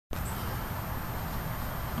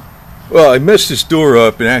Well, I messed this door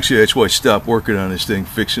up, and actually that's why I stopped working on this thing,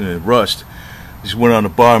 fixing it rust. Just went on the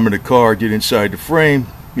bottom of the car, get inside the frame.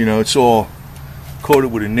 You know, it's all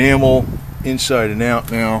coated with enamel inside and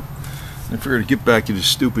out now. I figured to get back to this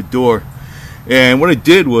stupid door. And what I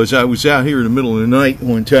did was, I was out here in the middle of the night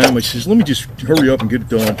one time. I says, let me just hurry up and get it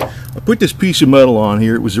done. I put this piece of metal on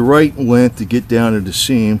here. It was the right length to get down to the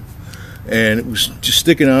seam, and it was just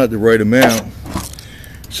sticking out at the right amount.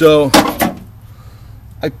 So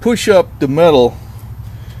I push up the metal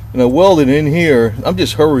and I weld it in here. I'm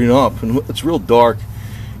just hurrying up, and it's real dark,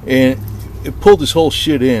 and it pulled this whole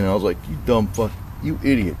shit in. I was like, you dumb fuck, you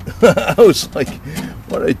idiot. I was like,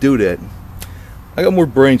 why did I do that? I got more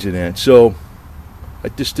brains than that. So I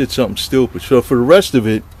just did something stupid. So for the rest of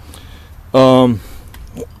it,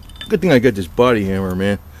 good thing I got this body hammer,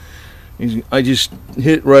 man. I just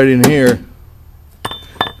hit right in here,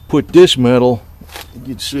 put this metal, you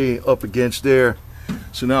can see, up against there.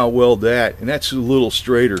 So now I'll weld that, and that's a little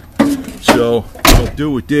straighter. So what I'll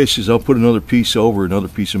do with this is I'll put another piece over it, another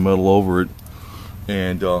piece of metal over it,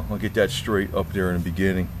 and I'll get that straight up there in the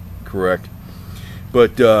beginning, correct.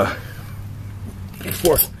 But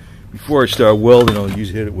before I start welding, I'll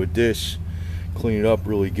hit it with this, clean it up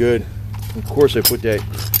really good. Of course, I put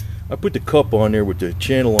the cup on there with the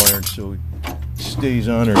channel iron so it stays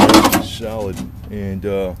on there nice and solid. And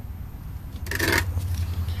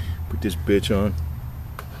put this bitch on.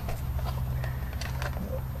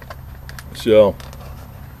 So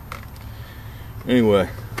anyway,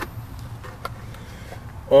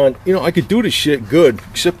 you know, I could do this shit good,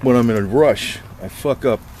 except when I'm in a rush, I fuck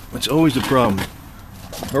up. That's always the problem.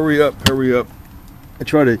 Hurry up, hurry up. I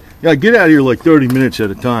try to, I get out of here like 30 minutes at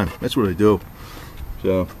a time. That's what I do.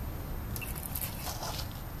 So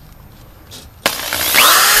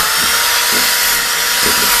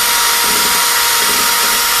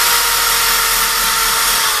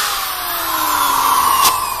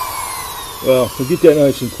well, we'll get that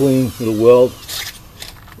nice and clean. It'll weld.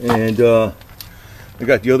 And I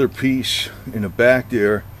got the other piece in the back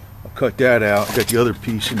there. I'll cut that out. I got the other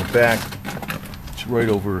piece in the back. It's right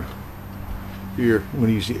over here. I'm going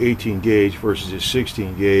to use the 18 gauge versus the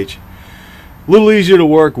 16 gauge. A little easier to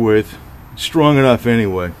work with. Strong enough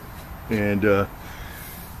anyway. And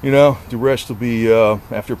you know, the rest will be,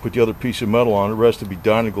 after I put the other piece of metal on, the rest will be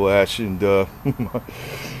Dynaglass, and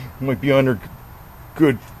might be under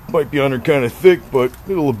good. Might be under kind of thick, but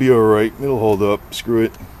it'll be alright. It'll hold up. Screw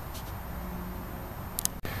it.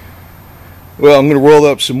 Well, I'm going to roll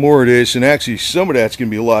up some more of this, and actually some of that's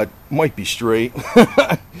going to be might be straight.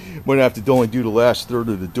 Might have to only do the last third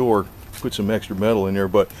of the door, put some extra metal in there,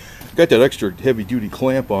 but I got that extra heavy duty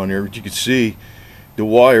clamp on there, but you can see the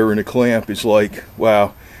wire in the clamp is like,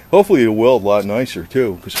 wow. Hopefully it'll weld a lot nicer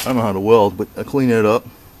too, because I don't know how to weld, but I clean that up.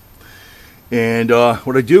 And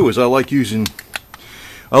what I do is I like using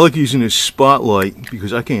this spotlight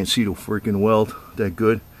because I can't see the freaking weld that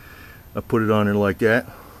good. I put it on there like that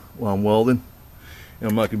while I'm welding, and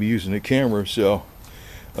I'm not going to be using the camera so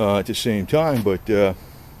at the same time, but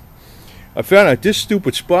I found out this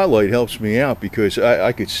stupid spotlight helps me out because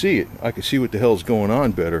I could see it. I could see what the hell's going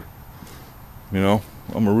on better. You know,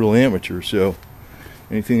 I'm a real amateur, so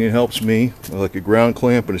anything that helps me, like a ground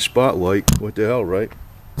clamp and a spotlight, what the hell, right?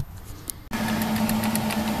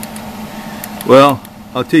 Well,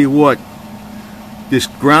 I'll tell you what, this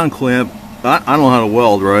ground clamp, I don't know how to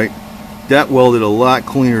weld, right? That welded a lot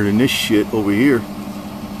cleaner than this shit over here.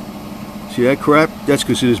 See that crap? That's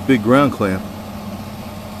because of this big ground clamp.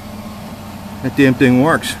 That damn thing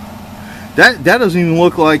works. That doesn't even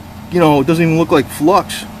look like, you know, it doesn't even look like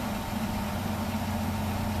flux.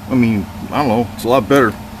 I mean, I don't know, it's a lot better.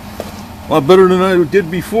 A lot better than I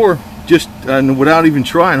did before, just without even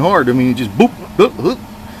trying hard. I mean, just boop, boop, boop.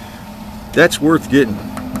 That's worth getting.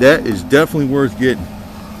 That is definitely worth getting.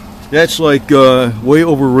 That's like way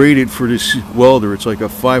overrated for this welder. It's like a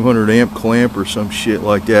 500 amp clamp or some shit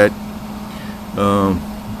like that.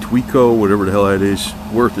 Tweco, whatever the hell that is,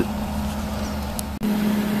 worth it.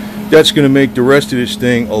 That's going to make the rest of this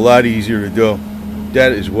thing a lot easier to do.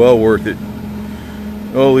 That is well worth it.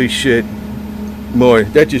 Holy shit. Boy,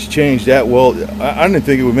 that just changed that weld. I didn't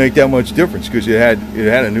think it would make that much difference because it had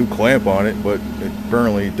a new clamp on it, but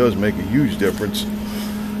apparently it does make a huge difference.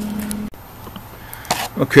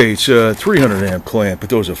 Okay, it's a 300 amp clamp, but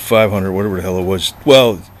those are 500, whatever the hell it was.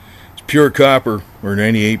 Well, it's pure copper or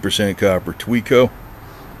 98% copper. Tweco,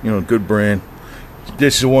 you know, good brand.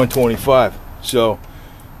 This is a 125. So,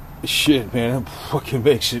 shit, man, that fucking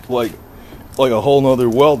makes it like a whole nother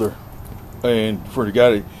welder. And for the guy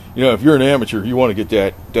to, you know, if you're an amateur, you want to get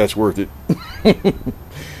that, that's worth it.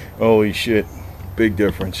 Holy shit. Big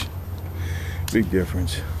difference. Big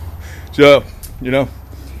difference. So, you know,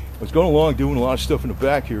 I was going along doing a lot of stuff in the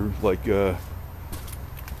back here, like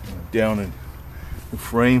down in the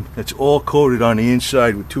frame. That's all coated on the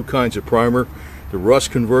inside with two kinds of primer. The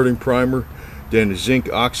rust converting primer, then the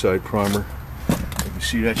zinc oxide primer. You can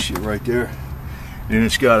see that shit right there. And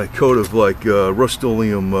it's got a coat of like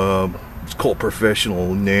Rust-Oleum, it's called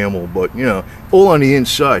professional enamel, but you know, all on the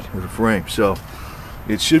inside of the frame. So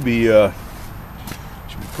it should be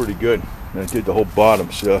pretty good. And I did the whole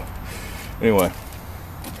bottom. So anyway,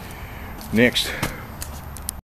 next